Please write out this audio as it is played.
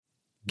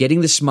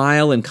Getting the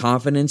smile and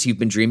confidence you've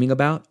been dreaming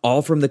about,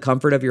 all from the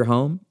comfort of your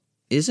home,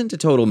 isn't a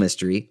total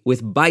mystery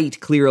with Byte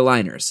clear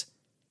aligners.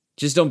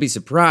 Just don't be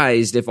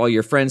surprised if all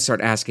your friends start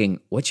asking,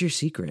 "What's your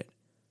secret?"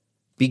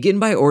 Begin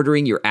by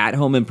ordering your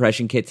at-home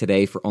impression kit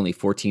today for only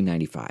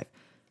 $14.95.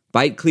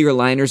 Byte clear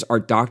aligners are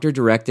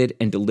doctor-directed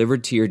and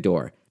delivered to your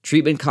door.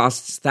 Treatment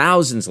costs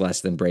thousands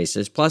less than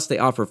braces, plus they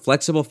offer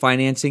flexible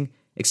financing,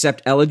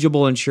 accept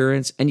eligible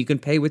insurance, and you can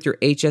pay with your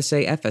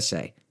HSA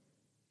FSA.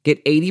 Get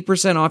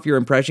 80% off your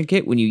impression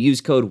kit when you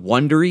use code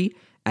WONDERY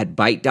at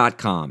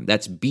Byte.com.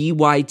 That's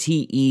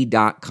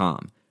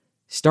BYTE.com.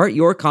 Start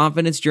your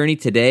confidence journey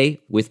today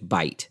with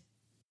Byte.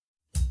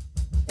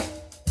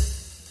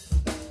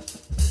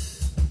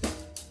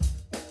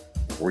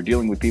 We're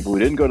dealing with people who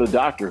didn't go to the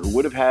doctor, who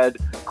would have had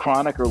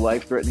chronic or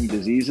life-threatening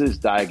diseases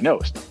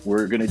diagnosed.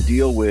 We're going to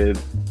deal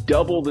with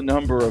double the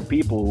number of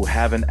people who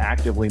haven't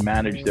actively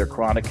managed their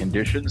chronic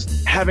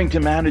conditions, having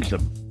to manage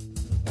them.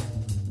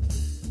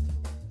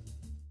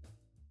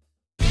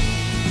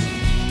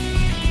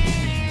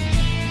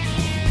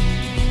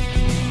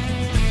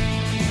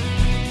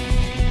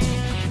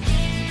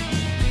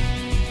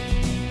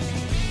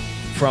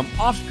 From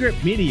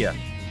Offscript Media,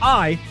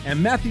 I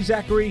am Matthew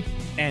Zachary,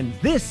 and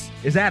this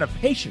is Out of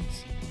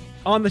Patience.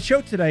 On the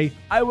show today,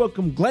 I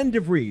welcome Glenn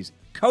DeVries,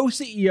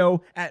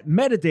 co-CEO at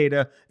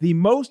Medidata, the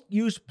most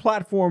used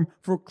platform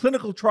for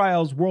clinical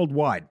trials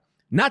worldwide.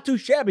 Not too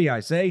shabby, I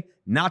say,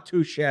 not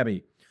too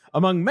shabby.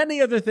 Among many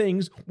other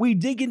things, we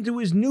dig into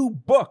his new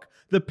book,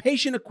 The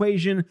Patient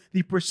Equation,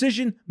 The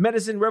Precision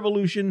Medicine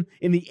Revolution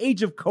in the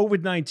Age of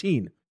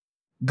COVID-19.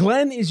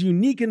 Glenn is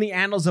unique in the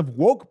annals of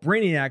woke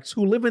brainiacs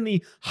who live in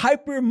the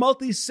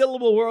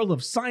hyper-multi-syllable world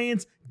of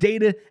science,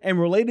 data, and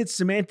related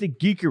semantic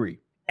geekery.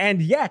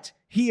 And yet,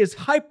 he is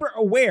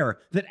hyper-aware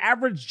that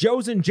average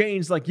Joes and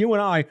Janes like you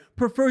and I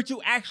prefer to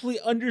actually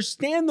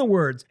understand the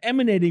words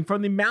emanating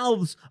from the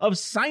mouths of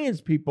science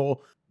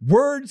people,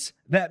 words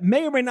that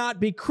may or may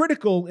not be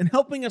critical in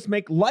helping us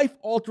make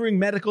life-altering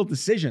medical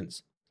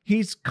decisions.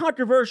 He's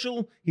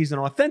controversial, he's an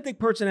authentic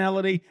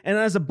personality, and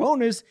as a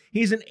bonus,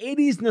 he's an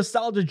 80s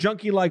nostalgia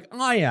junkie like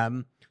I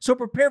am, so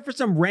prepare for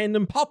some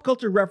random pop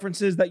culture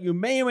references that you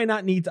may or may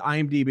not need to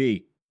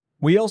IMDb.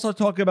 We also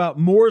talk about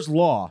Moore's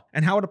Law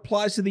and how it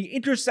applies to the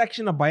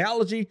intersection of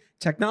biology,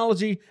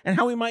 technology, and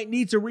how we might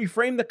need to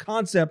reframe the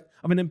concept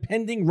of an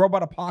impending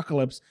robot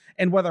apocalypse,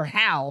 and whether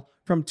HAL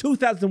from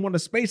 2001: A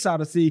Space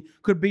Odyssey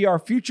could be our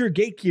future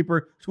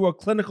gatekeeper to a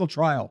clinical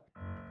trial.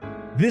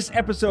 This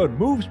episode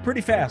moves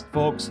pretty fast,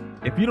 folks.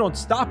 If you don't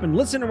stop and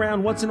listen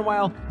around once in a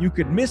while, you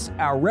could miss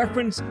our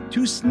reference to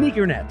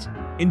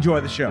SneakerNet.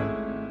 Enjoy the show.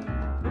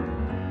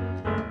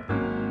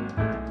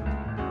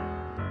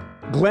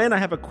 Glenn, I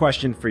have a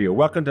question for you.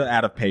 Welcome to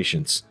Out of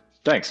Patience.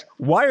 Thanks.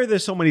 Why are there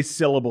so many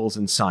syllables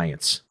in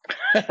science?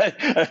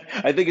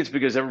 I think it's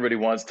because everybody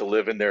wants to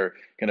live in their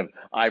kind of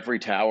ivory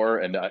tower.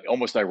 And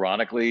almost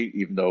ironically,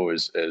 even though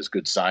as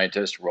good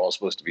scientists, we're all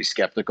supposed to be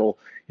skeptical.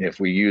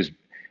 If we use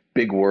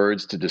big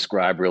words to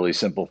describe really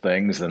simple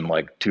things, then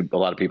a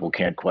lot of people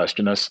can't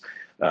question us.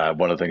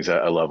 One of the things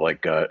I love,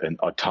 an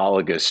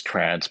autologous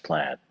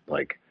transplant,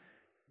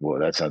 whoa,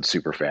 that sounds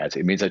super fancy.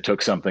 It means I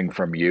took something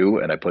from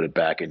you and I put it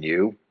back in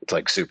you.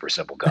 It's super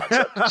simple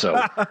concept.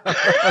 So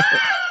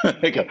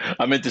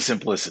I'm into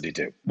simplicity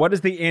too. What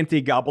is the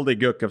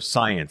anti-gobbledygook of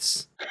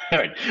science? All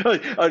right.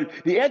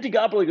 The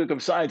anti-gobbledygook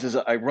of science is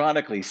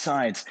ironically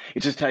science.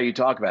 It's just how you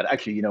talk about it.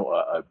 Actually,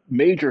 a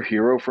major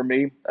hero for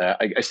me,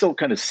 I still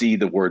kind of see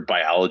the word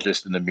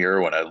biologist in the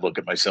mirror when I look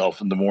at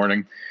myself in the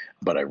morning,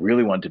 but I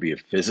really want to be a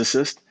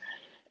physicist.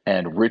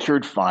 And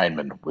Richard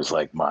Feynman was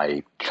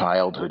my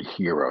childhood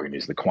hero. And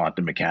he's the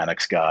quantum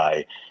mechanics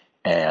guy.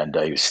 And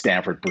he was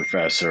Stanford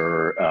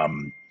professor,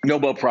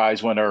 Nobel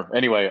Prize winner.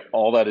 Anyway,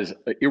 all that is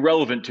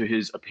irrelevant to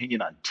his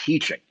opinion on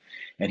teaching.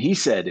 And he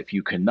said, if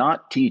you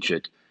cannot teach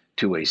it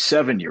to a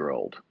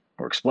 7-year-old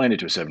or explain it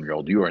to a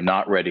 7-year-old, you are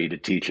not ready to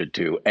teach it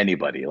to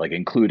anybody,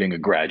 including a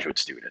graduate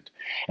student.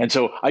 And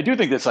so I do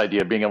think this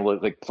idea of being able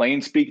to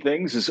plain speak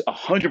things is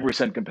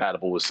 100%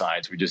 compatible with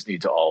science. We just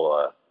need to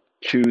all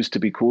choose to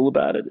be cool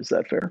about it. Is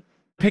that fair?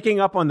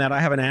 Picking up on that, I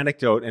have an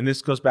anecdote, and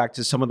this goes back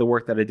to some of the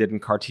work that I did in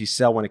CAR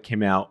T-cell when it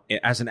came out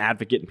as an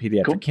advocate in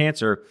pediatric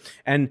cancer.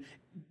 And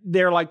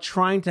they're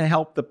trying to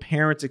help the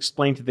parents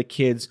explain to the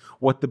kids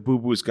what the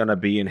boo-boo is going to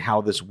be and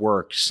how this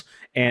works.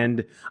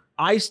 And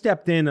I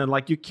stepped in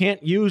and you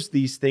can't use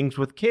these things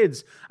with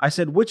kids. I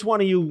said, which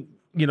one of you,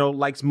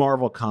 likes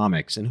Marvel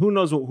Comics? And who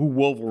knows who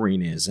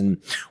Wolverine is?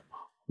 And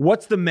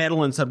what's the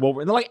metal inside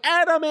Wolverine? They're like,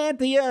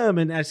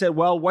 adamantium. And I said,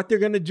 well, what they're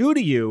going to do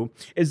to you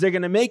is they're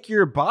going to make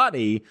your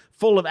body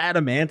full of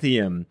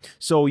adamantium.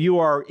 So you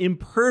are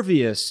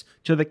impervious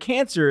to the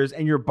cancers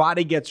and your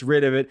body gets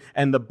rid of it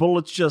and the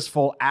bullets just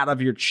fall out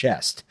of your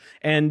chest.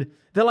 And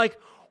they're like,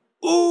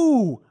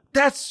 ooh,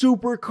 that's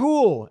super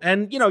cool.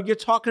 And, you're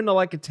talking to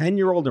a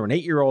 10-year-old or an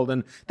 8-year-old,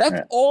 and that's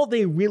all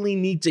they really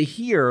need to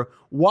hear.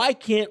 Why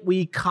can't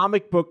we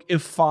comic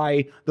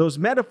bookify those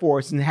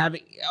metaphors and have,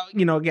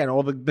 again,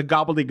 all the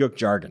gobbledygook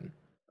jargon?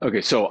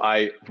 Okay, so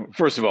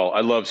first of all, I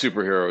love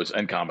superheroes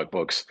and comic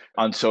books.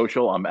 On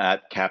social, I'm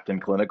at Captain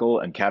Clinical,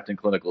 and Captain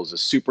Clinical is a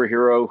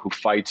superhero who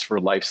fights for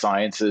life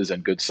sciences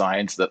and good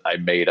science that I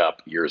made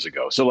up years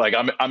ago. So like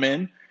I'm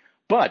in,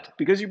 but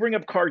because you bring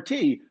up CAR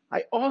T,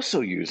 I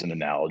also use an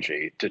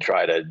analogy to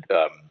try to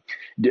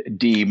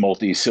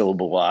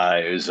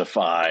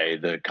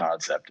multisyllableify the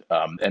concept.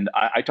 And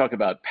I talk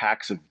about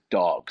packs of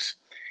dogs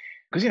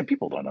because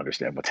people don't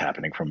understand what's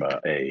happening from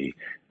a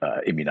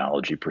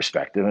immunology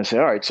perspective. And I say,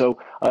 all right, so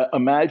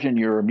imagine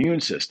your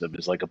immune system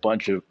is like a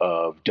bunch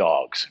of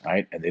dogs,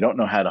 right? And they don't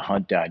know how to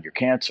hunt down your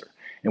cancer.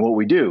 And what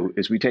we do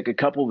is we take a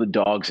couple of the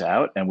dogs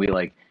out and we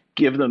like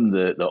give them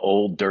the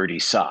old dirty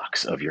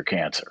socks of your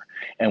cancer.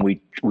 And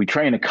we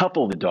train a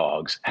couple of the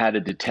dogs how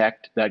to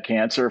detect that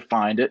cancer,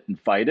 find it, and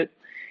fight it.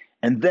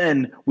 And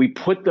then we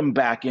put them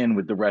back in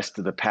with the rest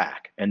of the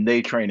pack, and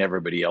they train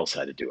everybody else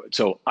how to do it.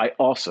 So I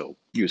also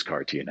use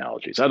CAR T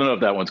analogies. I don't know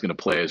if that one's going to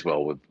play as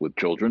well with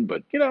children,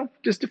 but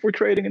just if we're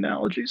trading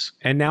analogies.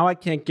 And now I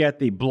can't get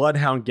the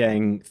Bloodhound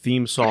Gang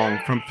theme song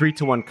from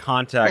 3-2-1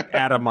 Contact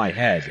out of my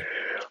head.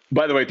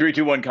 By the way,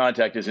 3-2-1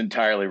 Contact is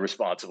entirely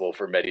responsible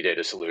for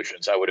Medidata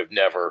Solutions. I would have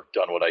never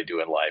done what I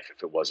do in life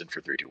if it wasn't for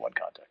 3-2-1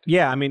 Contact.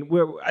 Yeah, I mean,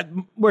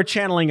 we're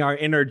channeling our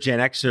inner Gen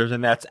Xers,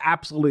 and that's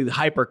absolutely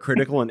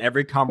hypercritical in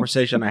every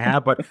conversation I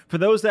have. But for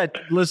those that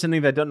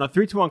listening that don't know,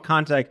 3-2-1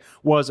 Contact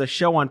was a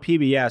show on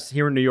PBS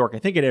here in New York. I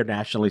think it aired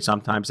nationally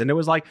sometimes, and it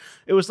was like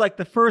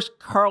the first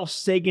Carl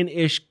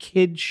Sagan-ish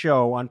kid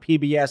show on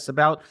PBS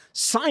about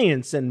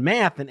science and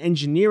math and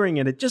engineering,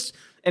 and it just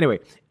anyway.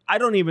 I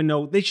don't even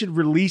know. They should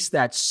release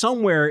that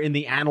somewhere in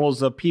the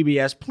annals of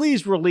PBS.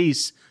 Please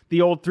release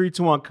the old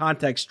 3-2-1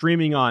 Contact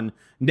streaming on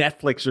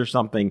Netflix or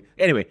something.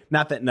 Anyway,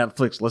 not that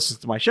Netflix listens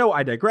to my show.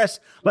 I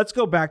digress. Let's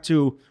go back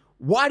to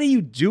why do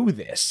you do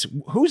this?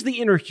 Who's the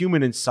inner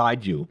human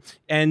inside you?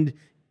 And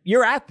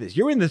you're at this.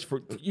 You're in this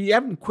you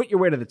haven't quit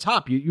your way to the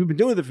top. You've been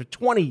doing this for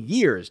 20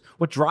 years.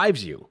 What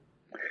drives you?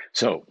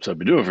 So I've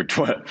been doing it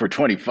for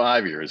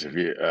 25 years if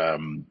you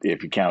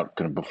count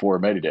kind of before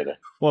Medidata.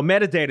 Well,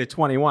 Medidata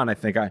 21, I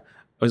think I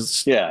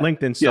was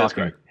LinkedIn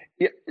stalking.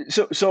 Yeah,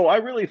 so I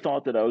really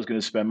thought that I was going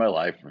to spend my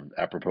life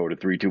apropos to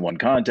 3-2-1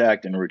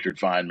 Contact and Richard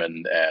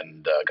Feynman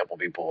and a couple of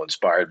people who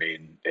inspired me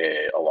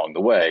along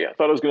the way. I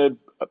thought I was going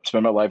to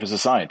spend my life as a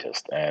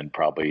scientist and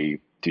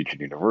probably teach at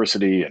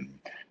university and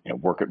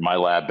work at my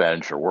lab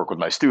bench or work with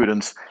my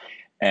students.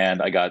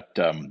 And I got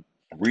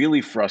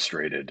really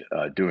frustrated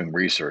doing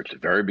research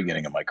at the very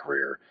beginning of my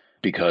career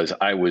because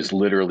I was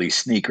literally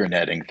sneaker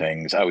netting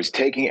things. I was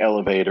taking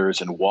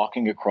elevators and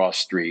walking across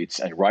streets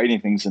and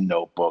writing things in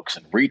notebooks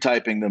and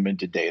retyping them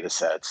into data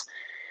sets.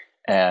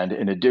 And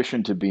in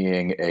addition to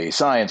being a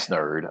science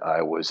nerd,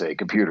 I was a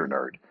computer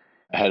nerd.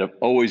 I had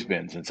always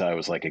been since I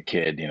was like a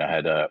kid. I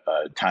had a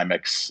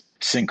Timex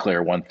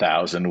Sinclair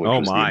 1000, which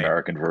was the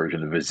American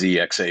version of a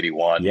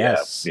ZX81.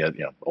 Yes. Yeah,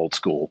 old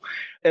school.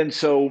 And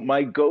so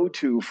my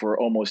go-to for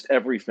almost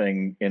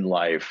everything in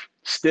life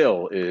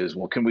still is,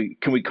 well, can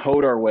we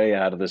code our way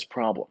out of this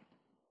problem?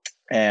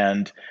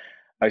 And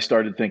I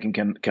started thinking,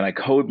 can I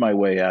code my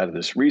way out of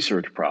this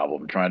research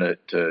problem, trying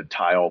to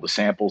tie all the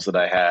samples that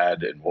I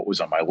had and what was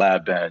on my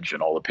lab bench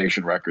and all the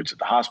patient records at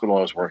the hospital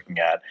I was working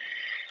at.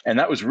 And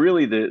that was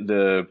really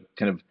the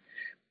kind of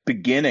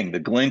beginning, the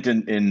glint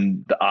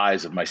in the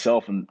eyes of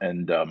myself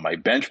and my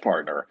bench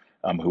partner,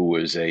 who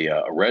was a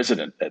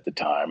resident at the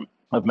time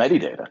of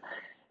Medidata.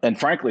 And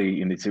frankly,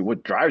 you'd say,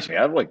 what drives me?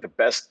 I have like the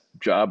best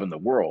job in the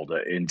world.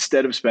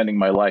 Instead of spending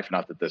my life,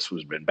 not that this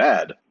has been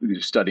bad,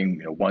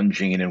 studying one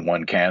gene and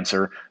one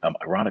cancer.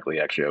 Ironically,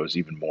 actually, I was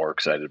even more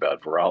excited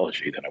about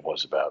virology than I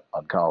was about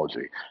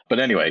oncology. But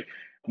anyway,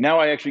 now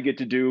I actually get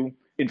to do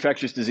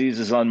infectious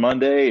diseases on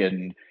Monday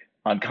and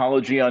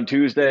oncology on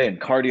Tuesday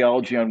and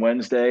cardiology on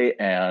Wednesday,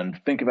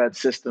 and think about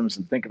systems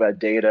and think about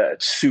data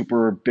at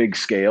super big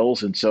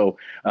scales. And so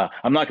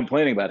I'm not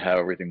complaining about how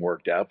everything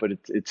worked out, but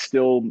it's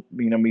still,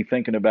 me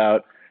thinking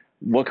about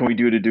what can we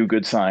do to do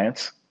good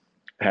science,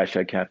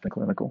 hashtag Captain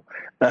Clinical.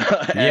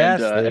 Yes,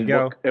 there you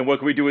go. And what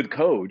can we do with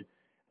code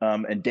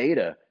and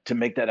data to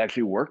make that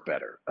actually work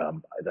better?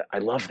 I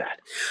love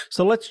that.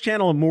 So let's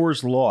channel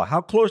Moore's Law. How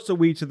close are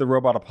we to the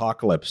robot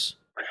apocalypse?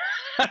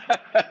 I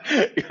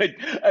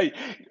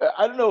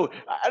don't know.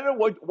 I don't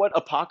know what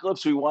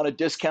apocalypse we want to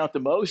discount the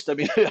most. I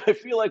mean, I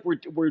feel like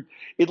we're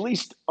at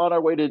least on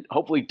our way to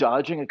hopefully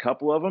dodging a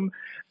couple of them.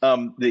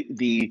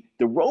 The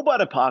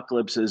robot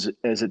apocalypse as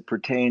it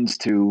pertains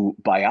to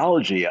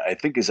biology, I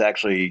think is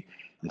actually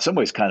in some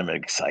ways kind of an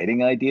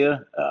exciting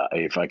idea.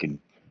 If I can,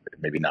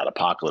 maybe not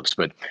apocalypse,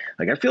 but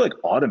like I feel like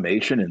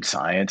automation in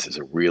science is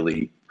a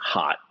really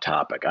hot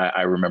topic.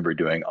 I remember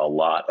doing a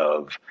lot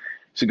of,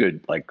 it's a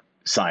good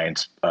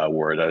science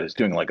word. I was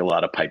doing a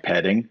lot of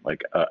pipetting.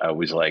 I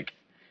was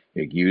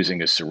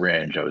using a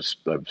syringe. I was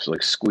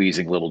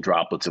squeezing little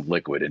droplets of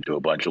liquid into a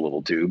bunch of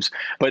little tubes.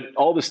 But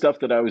all the stuff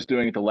that I was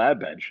doing at the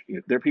lab bench,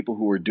 there are people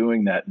who are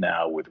doing that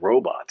now with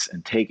robots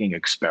and taking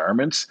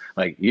experiments.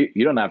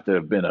 You don't have to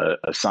have been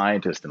a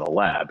scientist in a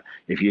lab.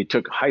 If you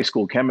took high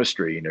school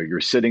chemistry, you're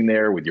sitting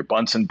there with your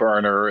Bunsen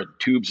burner and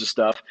tubes of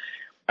stuff.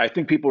 I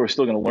think people are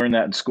still going to learn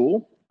that in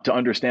school to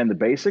understand the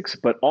basics,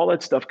 but all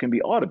that stuff can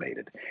be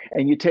automated.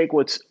 And you take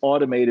what's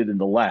automated in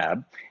the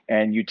lab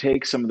and you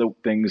take some of the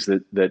things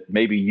that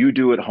maybe you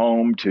do at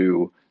home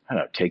to, I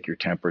don't know, take your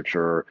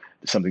temperature,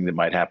 something that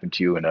might happen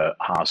to you in a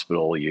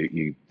hospital,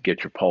 you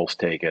get your pulse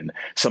taken,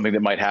 something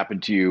that might happen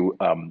to you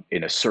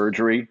in a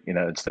surgery,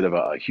 instead of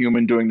a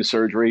human doing the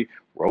surgery,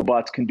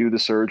 robots can do the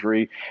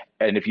surgery.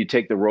 And if you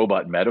take the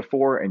robot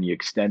metaphor and you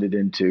extend it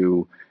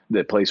into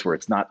the place where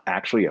it's not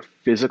actually a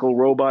physical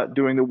robot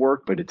doing the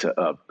work, but it's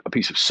a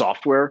piece of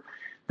software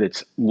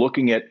that's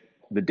looking at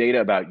the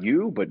data about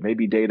you, but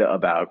maybe data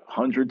about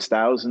hundreds,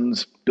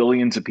 thousands,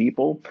 billions of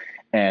people,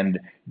 and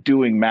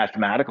doing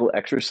mathematical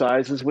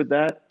exercises with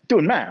that,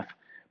 doing math,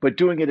 but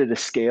doing it at a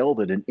scale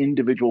that an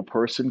individual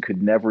person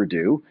could never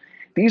do.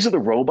 These are the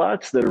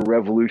robots that are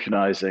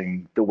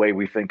revolutionizing the way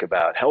we think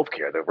about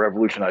healthcare, that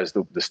revolutionize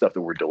the stuff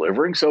that we're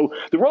delivering. So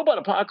the robot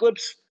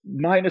apocalypse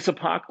minus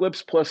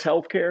apocalypse plus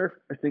healthcare,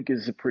 I think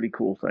is a pretty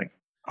cool thing.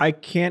 I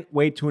can't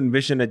wait to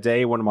envision a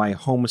day when my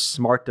home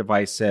smart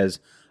device says,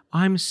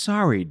 "I'm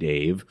sorry,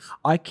 Dave,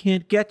 I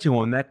can't get you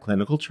on that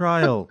clinical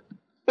trial."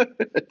 I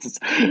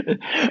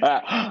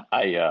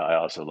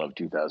also love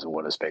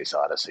 2001: A Space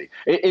Odyssey.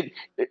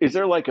 Is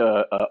there like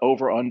a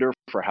over under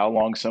for how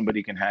long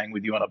somebody can hang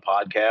with you on a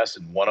podcast,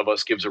 and one of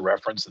us gives a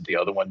reference that the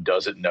other one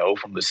doesn't know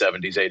from the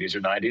 70s, 80s,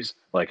 or 90s?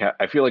 Like,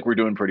 I feel like we're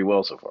doing pretty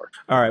well so far.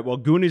 All right. Well,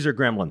 Goonies or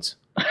Gremlins?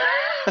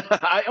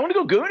 I want to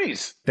go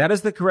Goonies. That is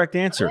the correct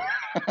answer.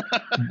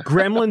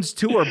 Gremlins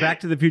 2 or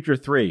Back to the Future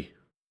 3?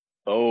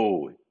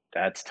 Oh,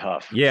 that's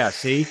tough. Yeah.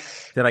 See,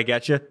 did I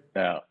get you?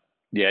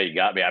 Yeah, you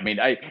got me. I mean,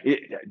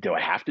 do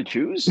I have to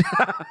choose?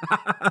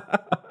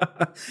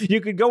 You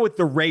could go with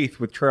The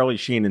Wraith with Charlie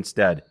Sheen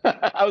instead.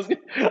 I was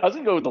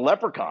gonna go with the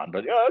Leprechaun,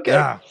 but okay.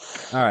 Yeah.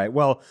 All right.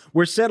 Well,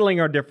 we're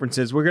settling our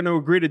differences. We're going to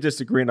agree to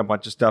disagree on a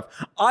bunch of stuff.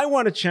 I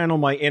want to channel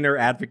my inner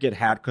advocate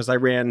hat because I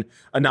ran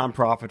a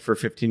nonprofit for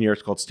 15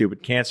 years called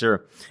Stupid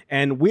Cancer,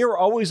 and we're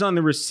always on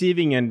the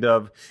receiving end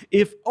of,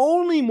 if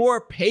only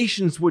more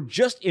patients would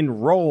just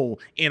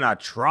enroll in a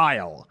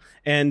trial.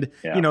 And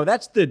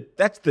that's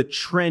the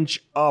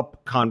trench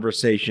up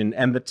conversation,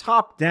 and the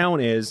top down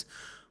is,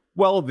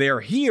 well, they're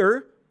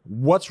here.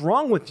 What's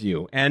wrong with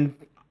you? And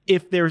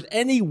if there's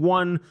any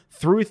one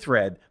through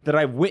thread that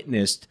I've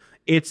witnessed,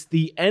 it's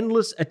the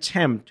endless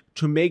attempt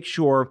to make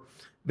sure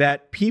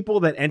that people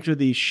that enter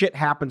the shit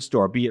happens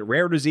store, be it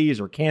rare disease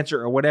or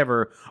cancer or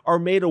whatever, are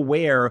made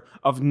aware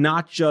of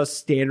not just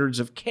standards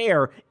of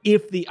care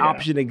if the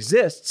option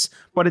exists,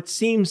 but it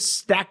seems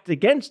stacked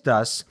against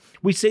us.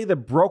 We say the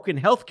broken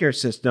healthcare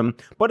system,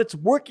 but it's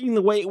working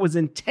the way it was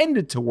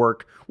intended to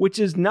work, which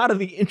is not in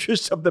the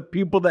interest of the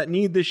people that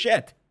need the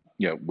shit.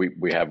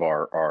 We have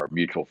our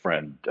mutual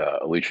friend,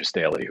 Alicia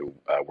Staley, who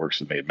works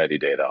with me at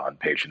Medidata on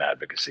patient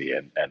advocacy.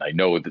 And I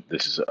know that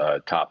this is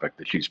a topic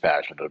that she's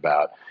passionate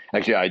about.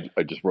 Actually,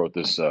 I just wrote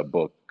this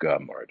book,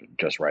 or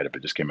just write it, but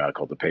it just came out,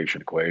 called The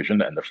Patient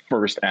Equation. And the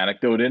first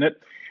anecdote in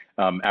it,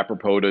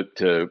 apropos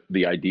to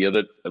the idea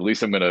that at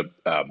least I'm going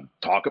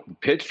to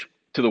pitch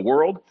to the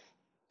world.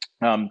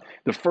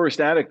 The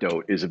first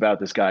anecdote is about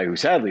this guy who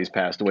sadly has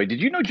passed away.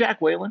 Did you know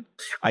Jack Whalen?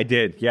 I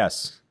did,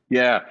 yes.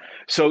 Yeah.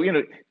 So,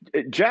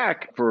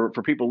 Jack, for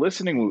people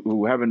listening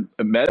who haven't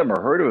met him or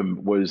heard of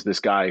him, was this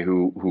guy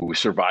who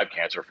survived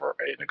cancer for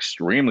an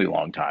extremely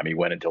long time. He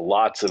went into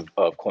lots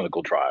of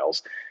clinical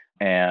trials,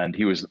 and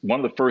he was one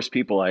of the first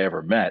people I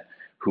ever met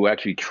who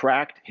actually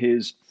tracked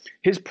his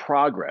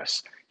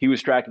progress. He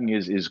was tracking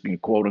his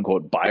quote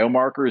unquote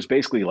biomarkers,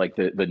 basically like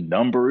the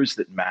numbers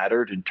that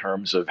mattered in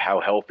terms of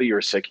how healthy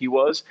or sick he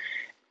was,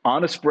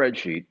 on a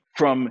spreadsheet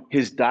from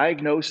his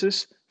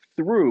diagnosis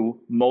through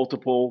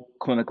multiple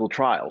clinical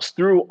trials,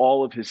 through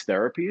all of his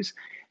therapies.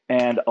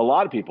 And a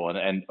lot of people,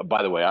 and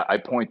by the way, I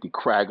point the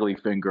craggly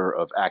finger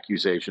of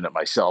accusation at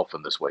myself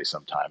in this way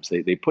sometimes.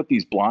 They put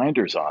these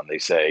blinders on. They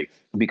say,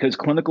 because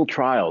clinical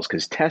trials,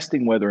 because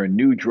testing whether a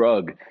new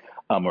drug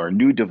or a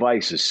new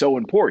device is so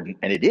important,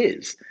 and it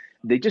is,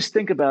 they just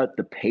think about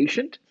the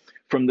patient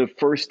from the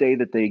first day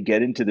that they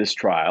get into this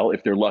trial,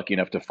 if they're lucky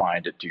enough to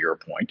find it, to your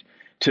point,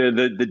 to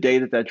the day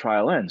that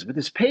trial ends. But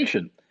this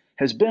patient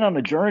has been on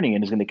a journey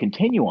and is going to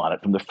continue on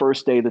it from the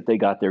first day that they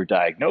got their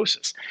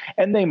diagnosis.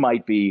 And they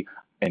might be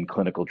in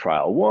clinical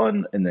trial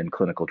 1 and then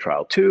clinical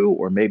trial 2,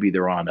 or maybe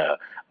they're on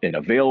an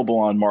available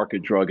on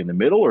market drug in the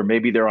middle, or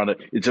maybe they're on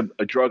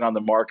a drug on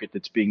the market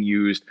that's being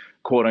used,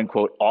 quote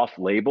unquote, off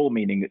label,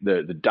 meaning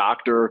the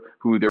doctor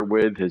who they're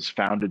with has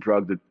found a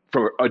drug that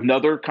for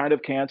another kind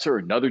of cancer,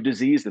 another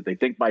disease that they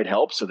think might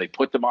help, so they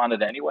put them on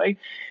it anyway.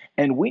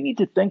 And we need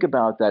to think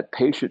about that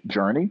patient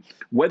journey,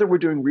 whether we're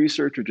doing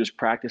research or just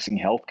practicing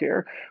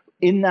healthcare,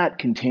 in that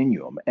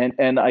continuum.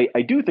 And I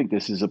do think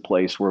this is a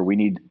place where we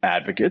need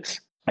advocates.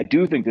 I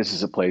do think this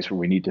is a place where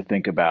we need to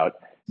think about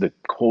the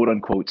quote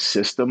unquote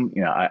system.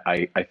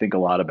 I think a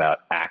lot about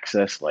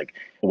access. Like,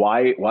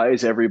 why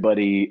is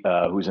everybody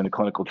who's in a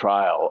clinical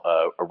trial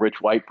a rich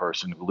white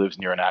person who lives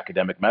near an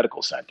academic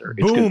medical center?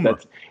 It's Boom.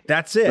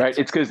 That's it. Right.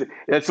 It's because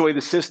that's the way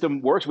the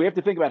system works. We have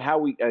to think about how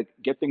we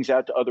get things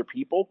out to other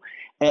people,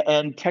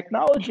 and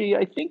technology,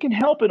 I think, can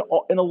help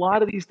in a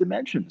lot of these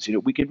dimensions.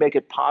 We can make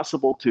it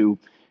possible to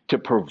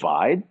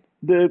provide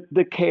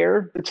the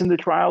care that's in the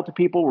trial to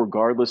people,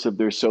 regardless of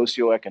their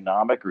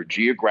socioeconomic or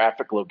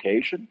geographic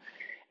location.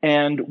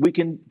 And we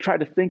can try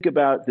to think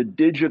about the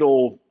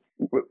digital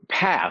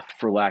path,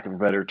 for lack of a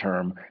better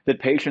term, that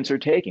patients are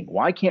taking.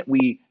 Why can't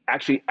we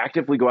actually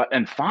actively go out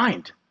and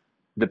find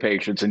the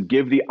patients and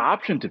give the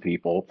option to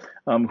people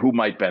who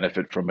might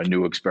benefit from a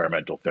new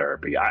experimental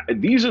therapy?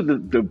 These are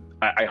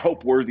I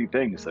hope, worthy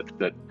things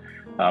that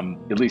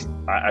at least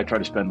I try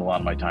to spend a lot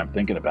of my time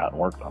thinking about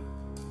and working on.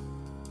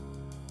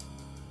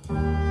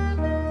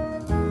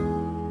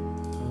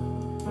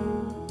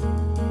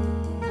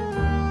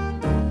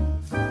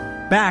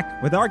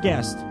 Back with our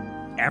guest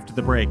after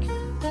the break.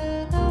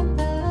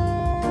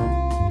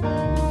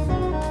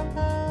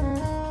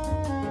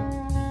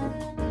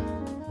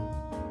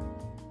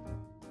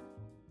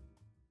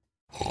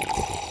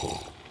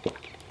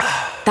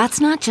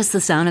 That's not just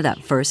the sound of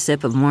that first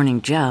sip of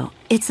Morning Joe.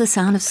 It's the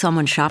sound of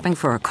someone shopping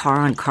for a car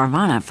on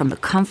Carvana from the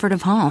comfort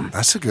of home.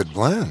 That's a good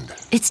blend.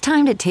 It's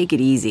time to take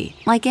it easy,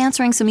 like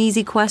answering some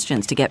easy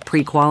questions to get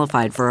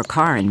pre-qualified for a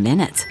car in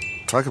minutes.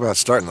 Talk about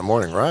starting the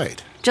morning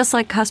right. Just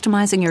like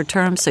customizing your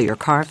terms so your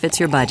car fits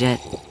your budget.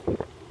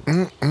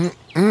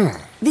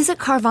 Visit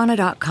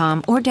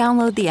Carvana.com or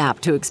download the app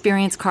to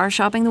experience car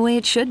shopping the way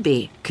it should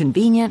be.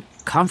 Convenient,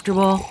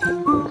 comfortable.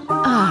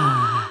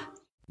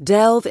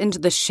 Delve into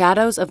the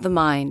shadows of the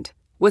mind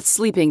with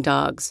Sleeping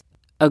Dogs,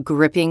 a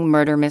gripping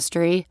murder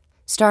mystery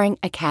starring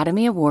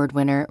Academy Award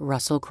winner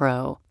Russell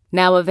Crowe.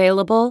 Now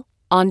available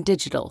on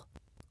digital.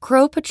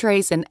 Crowe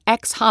portrays an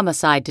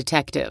ex-homicide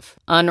detective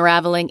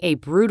unraveling a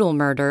brutal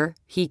murder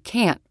he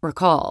can't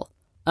recall.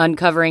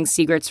 Uncovering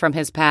secrets from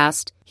his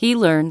past, he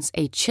learns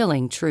a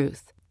chilling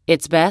truth.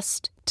 It's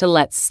best to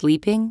let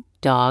sleeping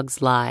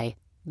dogs lie.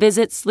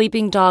 Visit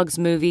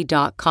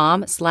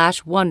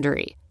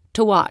sleepingdogsmovie.com/Wondery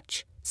to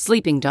watch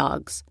Sleeping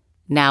Dogs,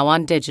 now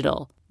on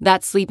digital.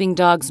 That's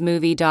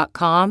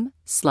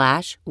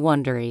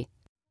sleepingdogsmovie.com/Wondery.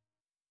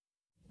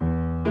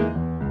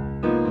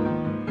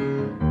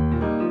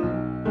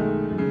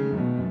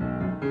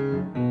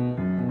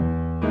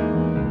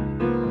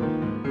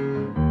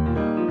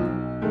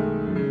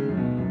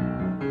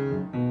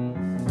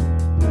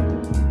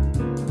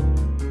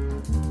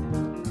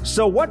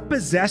 So what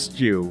possessed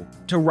you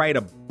to write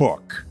a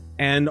book?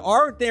 And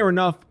aren't there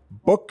enough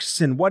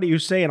books? And what do you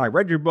say? And I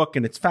read your book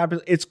and it's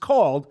fabulous. It's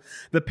called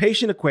The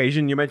Patient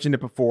Equation. You mentioned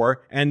it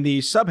before. And the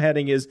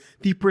subheading is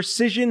The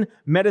Precision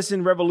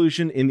Medicine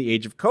Revolution in the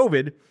Age of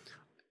COVID.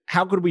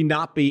 How could we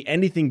not be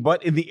anything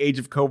but in the age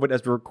of COVID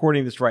as we're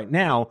recording this right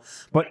now?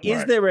 But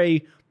is there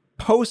a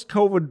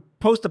post-COVID,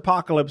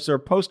 post-apocalypse or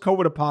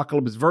post-COVID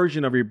apocalypse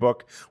version of your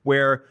book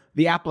where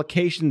the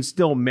applications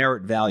still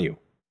merit value?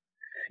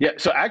 Yeah,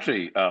 so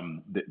actually,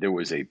 there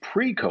was a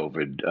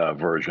pre-COVID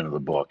version of the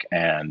book,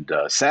 and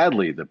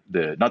sadly, the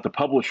not the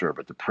publisher,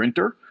 but the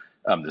printer,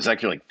 that's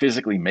actually like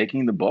physically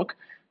making the book,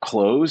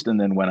 closed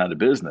and then went out of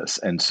business,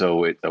 and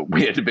so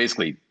we had to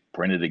basically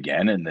print it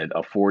again, and it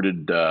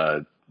afforded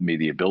me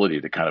the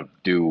ability to kind of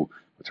do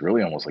what's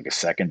really almost like a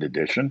second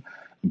edition.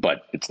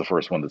 But it's the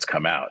first one that's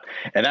come out.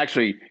 And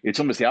actually, it's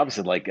almost the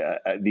opposite. Like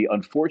the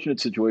unfortunate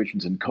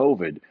situations in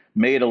COVID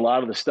made a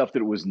lot of the stuff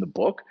that was in the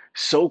book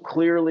so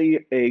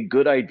clearly a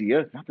good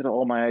idea. Not that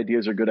all my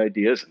ideas are good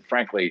ideas. And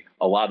frankly,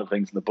 a lot of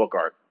things in the book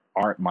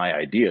aren't my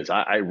ideas.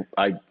 I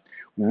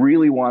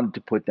really wanted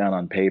to put down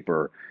on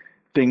paper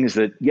things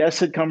that, yes,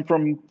 had come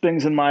from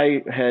things in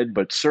my head,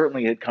 but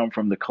certainly had come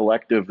from the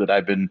collective that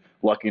I've been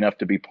lucky enough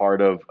to be part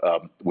of,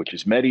 which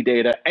is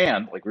Medidata.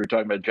 And like we were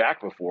talking about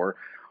Jack before,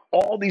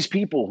 all these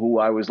people who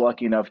I was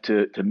lucky enough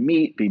to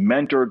meet, be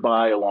mentored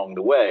by along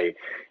the way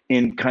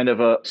in kind of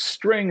a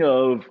string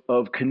of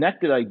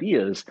connected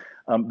ideas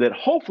that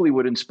hopefully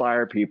would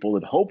inspire people,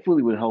 that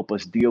hopefully would help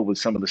us deal with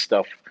some of the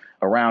stuff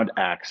around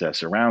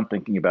access, around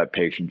thinking about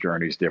patient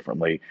journeys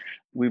differently.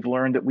 We've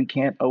learned that we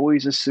can't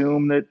always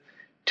assume that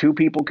two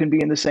people can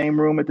be in the same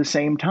room at the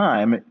same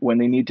time when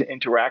they need to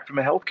interact from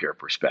a healthcare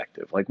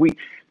perspective.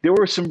 There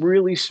were some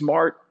really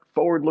smart,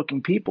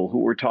 forward-looking people who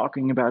were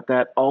talking about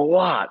that a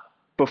lot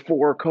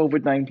before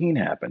COVID-19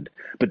 happened.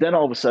 But then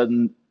all of a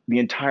sudden, the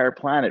entire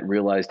planet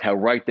realized how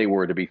right they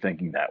were to be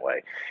thinking that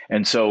way.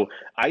 And so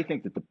I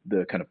think that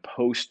the kind of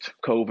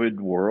post-COVID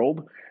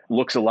world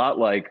looks a lot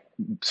like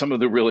some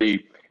of the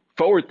really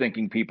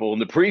forward-thinking people in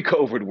the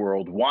pre-COVID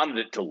world wanted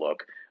it to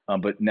look.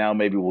 But now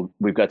maybe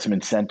we've got some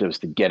incentives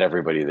to get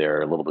everybody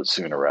there a little bit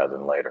sooner rather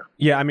than later.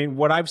 Yeah, I mean,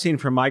 what I've seen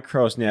from my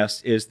crow's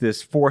nest is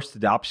this forced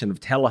adoption of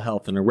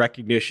telehealth and a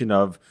recognition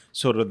of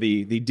sort of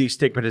the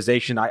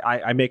destigmatization.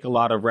 I make a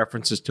lot of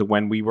references to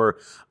when we were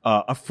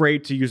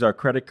afraid to use our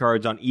credit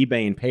cards on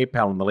eBay and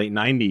PayPal in the late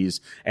 90s.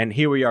 And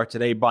here we are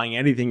today buying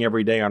anything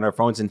every day on our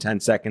phones in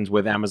 10 seconds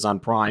with Amazon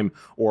Prime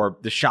or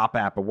the Shop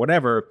app or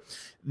whatever.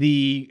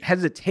 The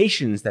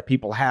hesitations that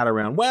people had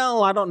around,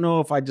 well, I don't know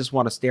if I just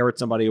want to stare at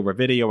somebody over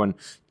video and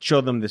show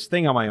them this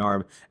thing on my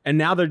arm. And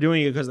now they're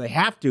doing it because they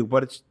have to.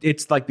 But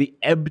it's like the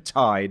ebb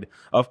tide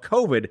of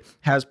COVID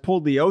has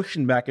pulled the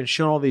ocean back and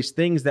shown all these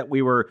things that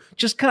we were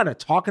just kind of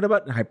talking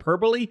about in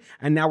hyperbole.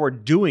 And now we're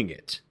doing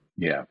it.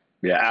 Yeah,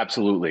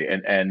 absolutely.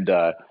 And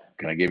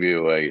can I give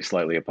you a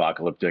slightly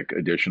apocalyptic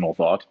additional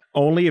thought?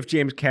 Only if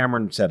James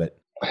Cameron said it.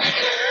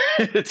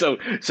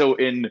 So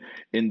in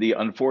the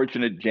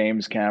unfortunate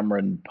James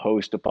Cameron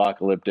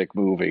post-apocalyptic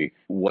movie,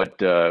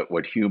 what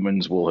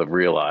humans will have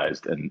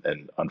realized,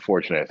 and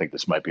unfortunately, I think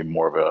this might be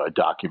more of a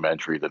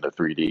documentary than a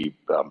 3D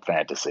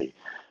fantasy,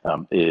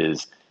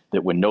 is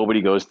that when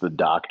nobody goes to the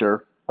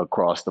doctor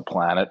across the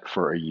planet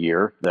for a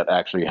year, that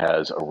actually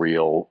has a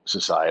real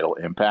societal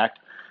impact.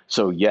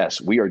 So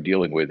yes, we are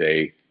dealing with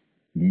a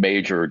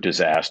major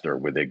disaster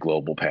with a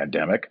global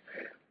pandemic.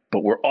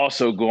 But we're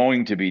also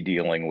going to be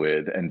dealing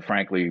with, and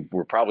frankly,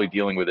 we're probably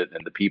dealing with it,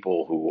 and the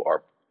people who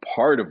are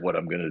part of what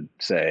I'm going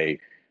to say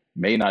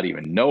may not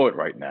even know it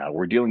right now.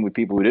 We're dealing with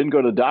people who didn't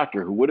go to the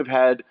doctor, who would have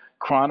had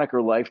chronic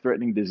or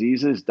life-threatening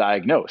diseases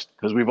diagnosed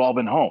because we've all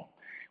been home.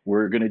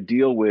 We're going to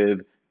deal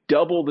with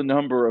double the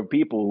number of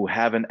people who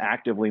haven't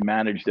actively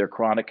managed their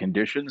chronic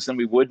conditions than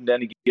we would in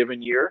any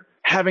given year,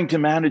 having to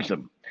manage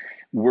them.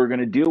 We're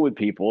going to deal with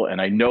people,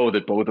 and I know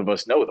that both of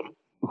us know them,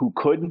 who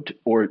couldn't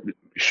or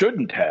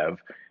shouldn't have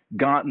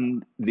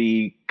gotten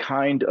the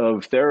kind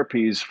of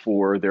therapies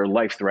for their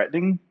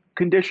life-threatening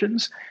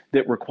conditions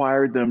that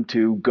required them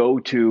to go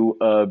to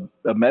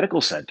a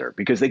medical center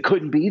because they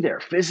couldn't be there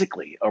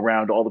physically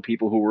around all the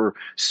people who were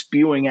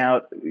spewing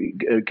out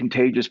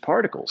contagious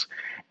particles.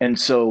 And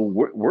so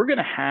we're going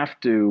to have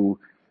to,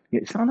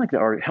 it's not like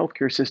our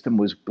healthcare system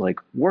was like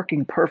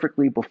working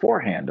perfectly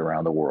beforehand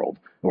around the world,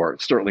 or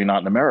certainly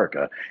not in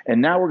America.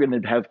 And now we're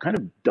going to have kind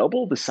of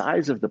double the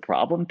size of the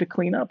problem to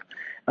clean up.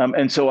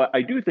 And so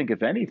I do think,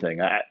 if anything,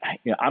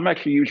 I'm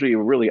actually usually a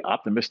really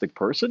optimistic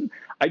person.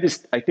 I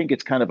think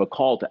it's kind of a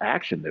call to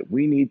action that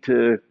we need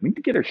to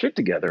get our shit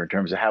together in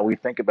terms of how we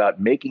think about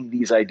making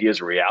these ideas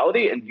a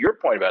reality. And your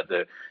point about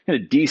the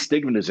kind of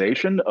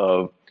destigmatization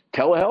of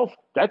telehealth,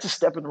 that's a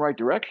step in the right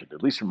direction,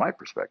 at least from my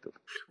perspective.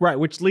 Right,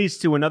 which leads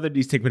to another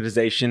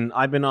destigmatization.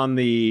 I've been on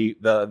the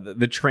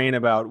train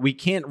about we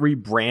can't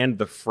rebrand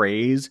the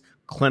phrase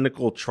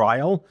clinical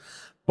trial.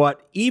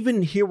 But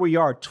even here we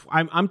are,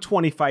 I'm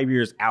 25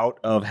 years out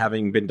of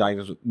having been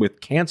diagnosed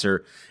with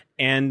cancer,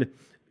 and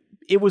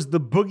it was the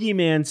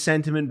boogeyman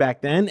sentiment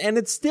back then, and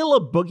it's still a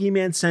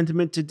boogeyman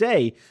sentiment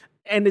today.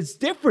 And it's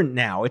different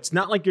now. It's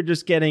not like you're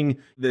just getting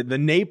the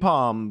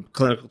napalm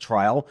clinical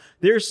trial.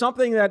 There's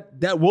something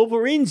that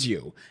Wolverines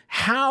you.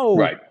 How,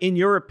 right, in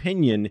your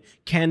opinion,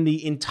 can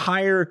the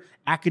entire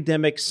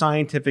academic,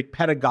 scientific,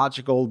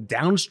 pedagogical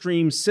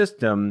downstream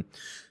system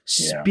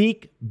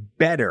speak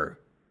better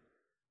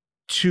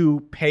to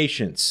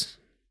patients?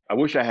 I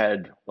wish I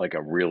had like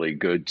a really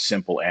good,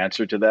 simple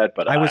answer to that,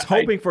 but I was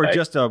hoping for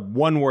just a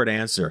one-word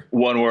answer.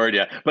 One word,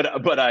 yeah.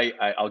 But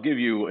I'll give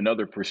you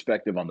another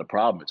perspective on the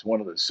problem. It's one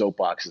of the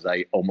soapboxes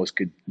I almost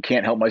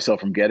can't help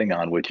myself from getting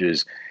on, which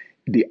is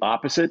the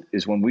opposite.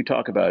 Is when we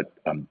talk about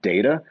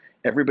data,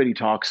 everybody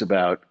talks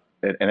about,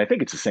 and I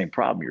think it's the same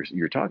problem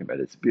you're talking about.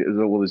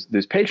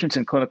 There's patients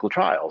in clinical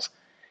trials,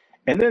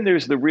 and then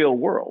there's the real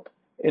world,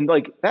 and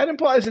like that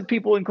implies that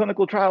people in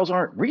clinical trials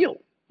aren't real.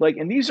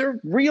 And these are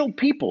real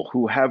people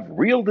who have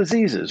real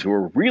diseases, who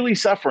are really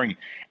suffering,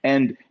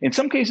 and in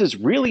some cases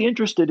really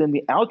interested in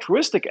the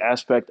altruistic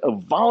aspect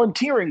of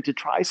volunteering to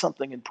try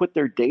something and put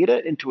their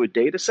data into a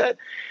data set.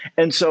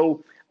 And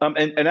so,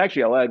 and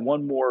actually I'll add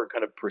one more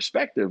kind of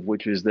perspective,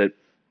 which is that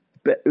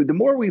the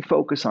more we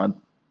focus on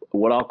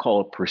what I'll call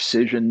a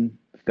precision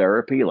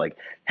therapy, like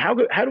how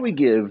do we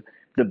give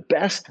the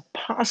best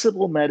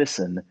possible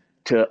medicine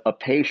to a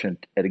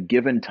patient at a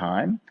given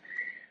time?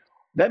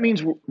 That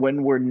means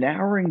when we're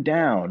narrowing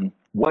down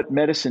what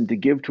medicine to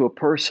give to a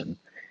person,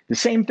 the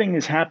same thing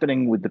is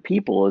happening with the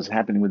people as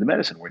happening with the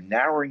medicine. We're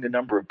narrowing the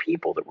number of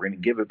people that we're going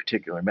to give a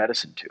particular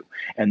medicine to.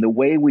 And the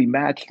way we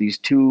match these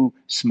two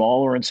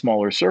smaller and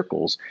smaller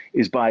circles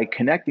is by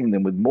connecting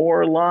them with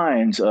more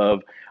lines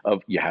of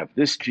you have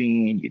this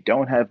gene, you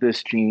don't have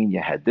this gene,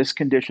 you had this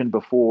condition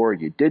before,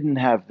 you didn't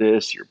have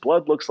this, your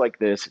blood looks like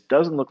this, it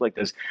doesn't look like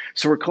this.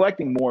 So we're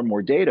collecting more and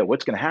more data.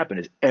 What's going to happen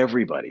is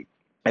everybody,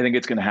 I think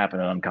it's going to happen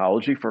in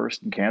oncology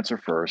first and cancer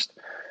first,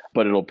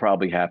 but it'll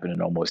probably happen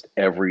in almost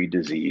every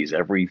disease,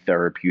 every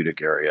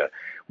therapeutic area.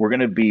 We're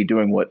going to be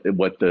doing what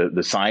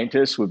the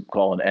scientists would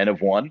call an N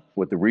of one,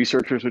 what the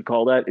researchers would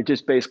call that. It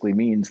just basically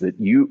means that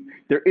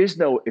there is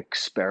no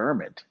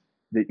experiment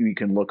that you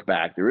can look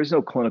back. There is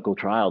no clinical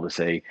trial to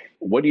say,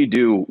 what do you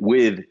do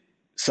with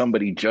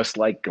somebody just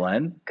like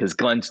Glenn? Because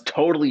Glenn's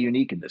totally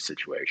unique in this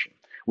situation.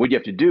 What you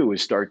have to do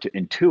is start to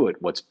intuit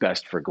what's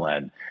best for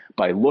Glenn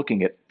by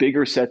looking at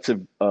bigger sets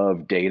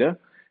of data.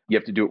 You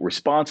have to do it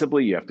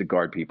responsibly. You have to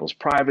guard people's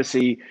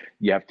privacy.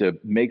 You have to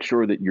make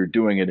sure that you're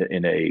doing it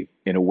in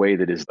a way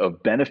that is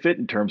of benefit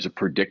in terms of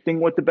predicting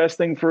what the best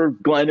thing for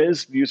Glenn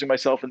is, using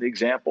myself in the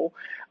example.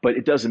 But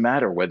it doesn't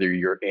matter whether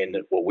you're in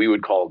what we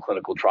would call a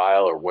clinical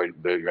trial or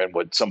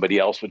what somebody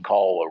else would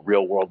call a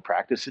real world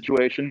practice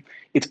situation.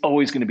 It's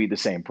always going to be the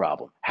same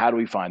problem. How do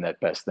we find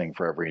that best thing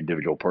for every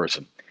individual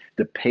person?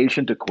 The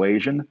patient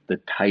equation, the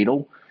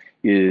title,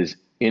 is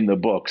in the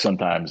book,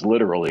 sometimes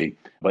literally,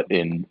 but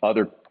in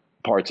other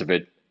parts of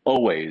it,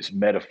 always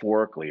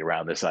metaphorically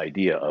around this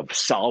idea of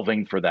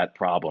solving for that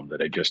problem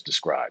that I just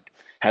described.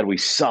 How do we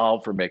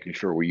solve for making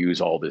sure we use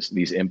all these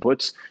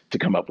inputs to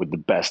come up with the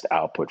best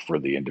output for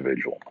the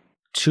individual?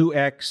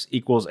 2x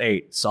equals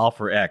 8. Solve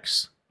for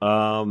x.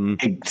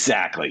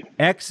 Exactly.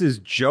 X is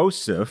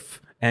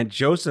Joseph, and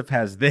Joseph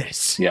has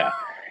this. Yeah.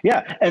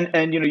 Yeah,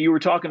 and you were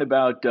talking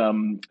about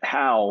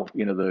how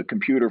the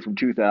computer from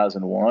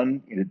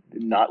 2001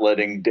 not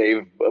letting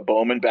Dave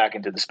Bowman back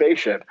into the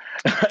spaceship.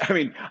 I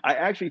mean, I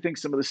actually think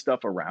some of the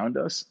stuff around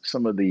us,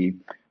 some of the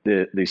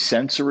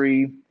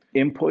sensory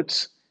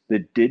inputs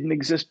that didn't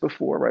exist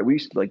before, right? We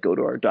used to go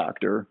to our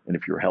doctor, and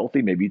if you're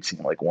healthy, maybe you'd see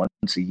him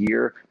once a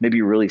year. Maybe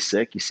you're really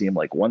sick, you see him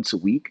once a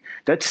week.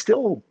 That's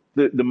still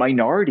the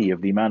minority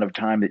of the amount of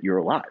time that you're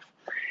alive.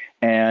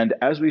 And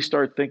as we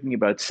start thinking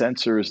about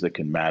sensors that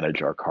can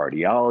manage our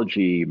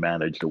cardiology,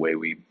 manage the way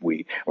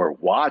we or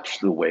watch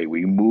the way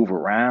we move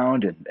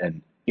around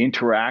and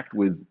interact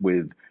with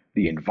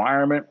the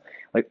environment,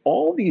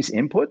 all these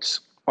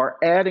inputs are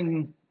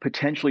adding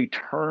potentially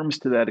terms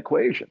to that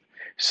equation.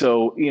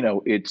 So,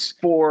 it's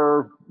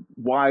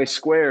 4y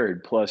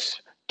squared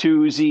plus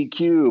 2z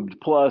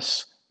cubed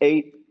plus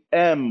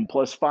 8m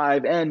plus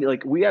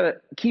 5n. We got to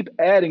keep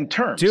adding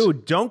terms.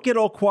 Dude, don't get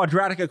all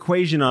quadratic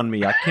equation on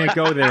me. I can't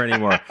go there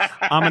anymore.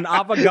 I'm an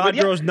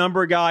Avogadro's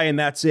number guy, and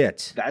that's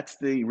it. That's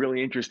the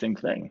really interesting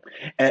thing.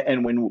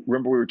 And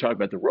remember we were talking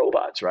about the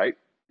robots, right?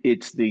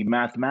 It's the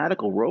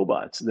mathematical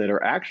robots that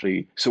are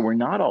actually, so we're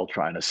not all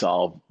trying to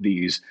solve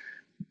these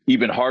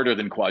even harder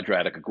than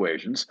quadratic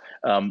equations,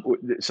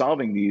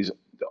 solving these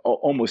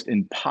almost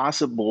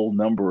impossible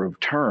number of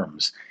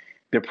terms.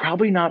 They're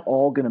probably not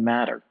all going to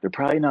matter. They're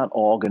probably not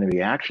all going to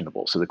be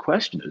actionable. So the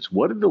question is,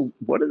 what are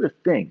the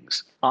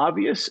things,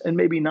 obvious and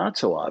maybe not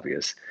so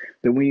obvious,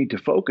 that we need to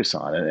focus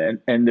on?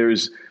 And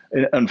there's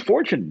an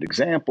unfortunate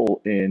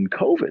example in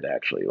COVID,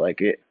 actually.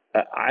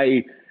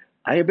 I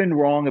have been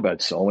wrong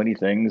about so many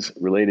things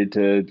related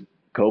to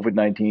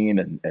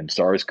COVID-19 and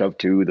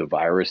SARS-CoV-2, the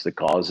virus that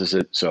causes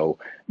it. So,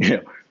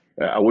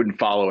 I wouldn't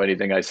follow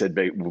anything I said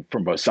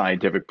from a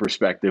scientific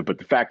perspective, but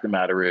the fact of the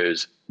matter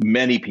is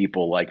many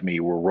people like me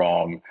were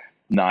wrong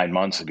 9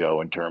 months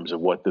ago in terms of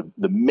what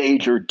the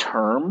major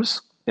terms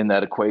in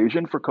that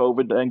equation for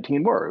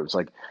COVID-19 were. It was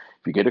if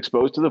you get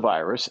exposed to the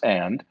virus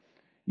and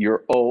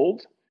you're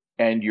old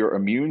and your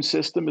immune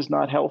system is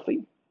not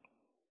healthy,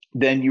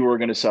 then you are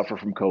going to suffer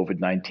from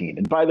COVID-19.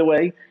 And by the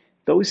way,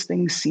 those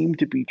things seem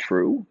to be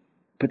true.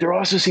 But there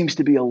also seems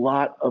to be a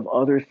lot of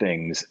other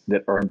things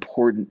that are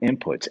important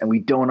inputs, and we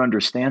don't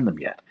understand them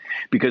yet.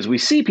 Because we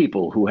see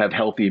people who have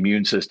healthy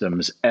immune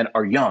systems and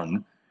are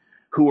young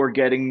who are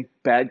getting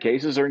bad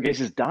cases or in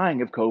cases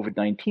dying of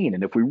COVID-19.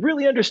 And if we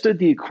really understood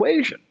the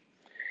equation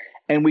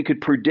and we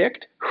could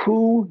predict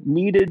who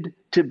needed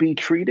to be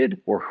treated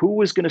or who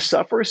was going to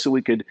suffer so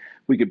we could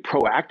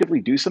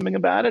proactively do something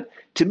about it,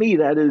 to me,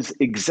 that is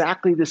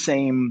exactly the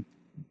same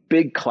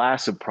big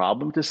class of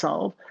problem to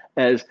solve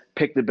as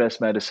pick the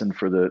best medicine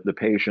for the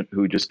patient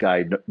who just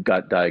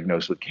got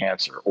diagnosed with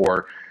cancer,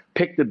 or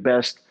pick the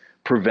best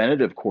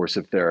preventative course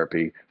of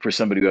therapy for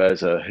somebody who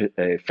has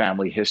a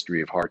family history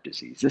of heart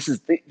disease.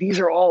 These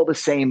are all the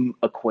same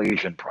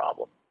equation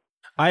problem.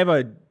 I have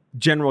a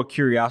general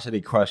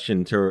curiosity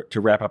question to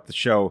wrap up the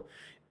show.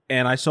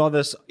 And I saw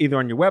this either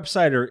on your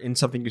website or in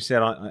something you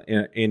said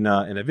in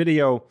a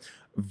video.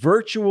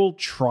 Virtual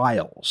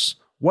trials.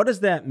 What does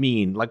that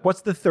mean?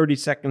 What's the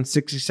 30-second,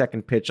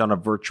 60-second pitch on a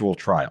virtual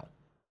trial?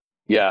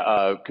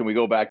 Yeah, can we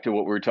go back to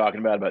what we were talking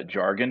about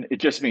jargon? It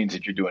just means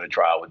that you're doing a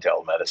trial with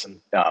telemedicine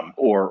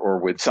or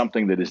with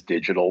something that is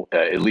digital,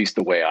 at least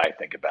the way I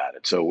think about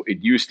it. So it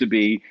used to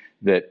be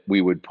that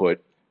we would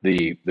put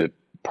the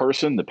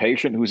person, the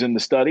patient who's in the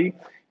study,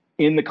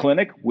 in the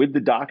clinic with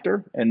the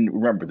doctor. And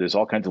remember, there's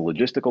all kinds of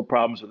logistical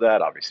problems with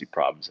that, obviously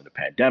problems in a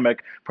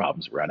pandemic,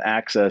 problems around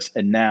access.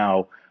 And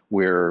now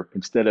where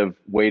instead of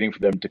waiting for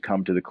them to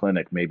come to the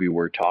clinic, maybe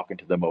we're talking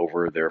to them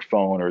over their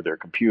phone or their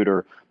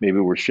computer. Maybe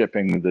we're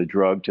shipping the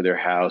drug to their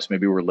house.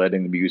 Maybe we're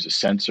letting them use a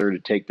sensor to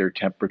take their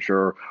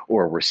temperature,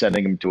 or we're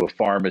sending them to a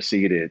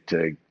pharmacy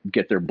to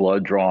get their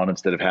blood drawn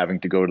instead of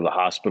having to go to the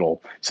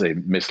hospital so they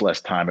miss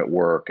less time at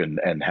work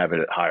and have it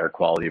at higher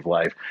quality of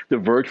life. The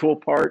virtual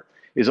part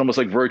is almost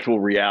like virtual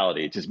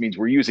reality. It just means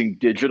we're using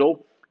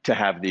digital to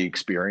have the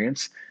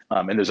experience.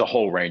 And there's a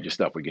whole range of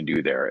stuff we can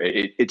do there.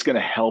 It's going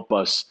to help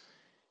us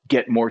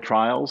get more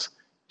trials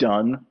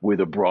done with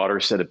a broader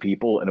set of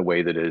people in a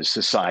way that is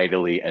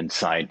societally and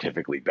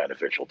scientifically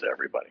beneficial to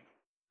everybody.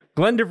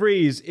 Glenn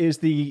DeVries is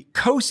the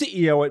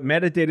co-CEO at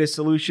Metadata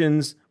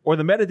Solutions, or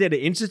the Metadata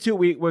Institute.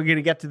 We're going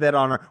to get to that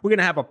we're going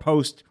to have a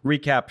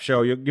post-recap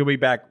show. You'll be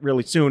back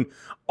really soon.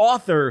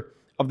 Author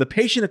of The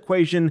Patient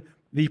Equation,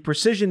 The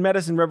Precision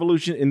Medicine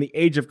Revolution in the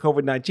Age of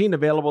COVID-19,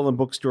 available in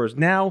bookstores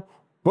now.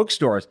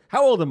 Bookstores.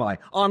 How old am I?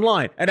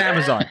 Online at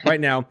Amazon right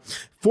now.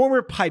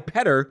 Former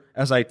pipetter,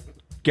 as I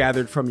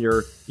gathered from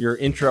your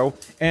intro,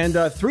 and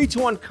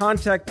 3-to-1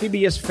 contact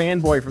PBS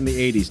fanboy from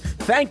the 80s.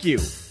 Thank you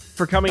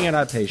for coming in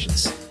on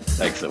Patients.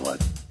 Thanks so much.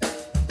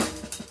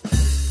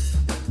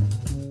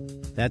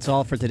 That's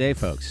all for today,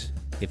 folks.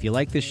 If you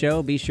like the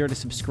show, be sure to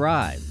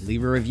subscribe,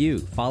 leave a review,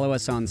 follow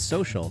us on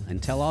social,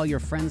 and tell all your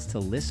friends to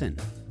listen.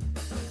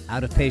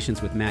 Out of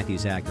Patients with Matthew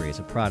Zachary is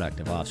a product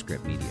of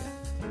Offscript Media.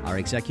 Our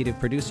executive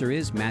producer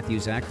is Matthew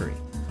Zachary.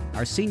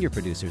 Our senior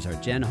producers are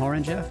Jen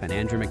Horenjeff and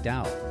Andrew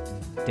McDowell.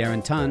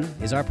 Darren Tunn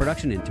is our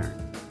production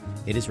intern.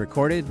 It is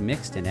recorded,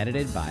 mixed, and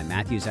edited by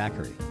Matthew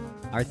Zachary.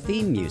 Our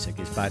theme music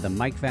is by the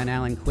Mike Van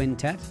Allen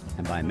Quintet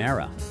and by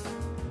Mara.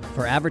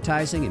 For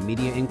advertising and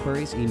media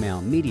inquiries,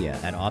 email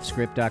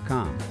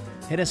media@offscript.com.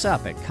 Hit us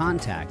up at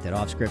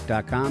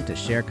contact@offscript.com to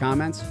share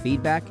comments,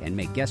 feedback, and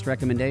make guest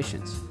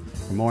recommendations.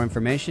 For more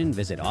information,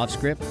 visit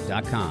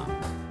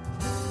offscript.com.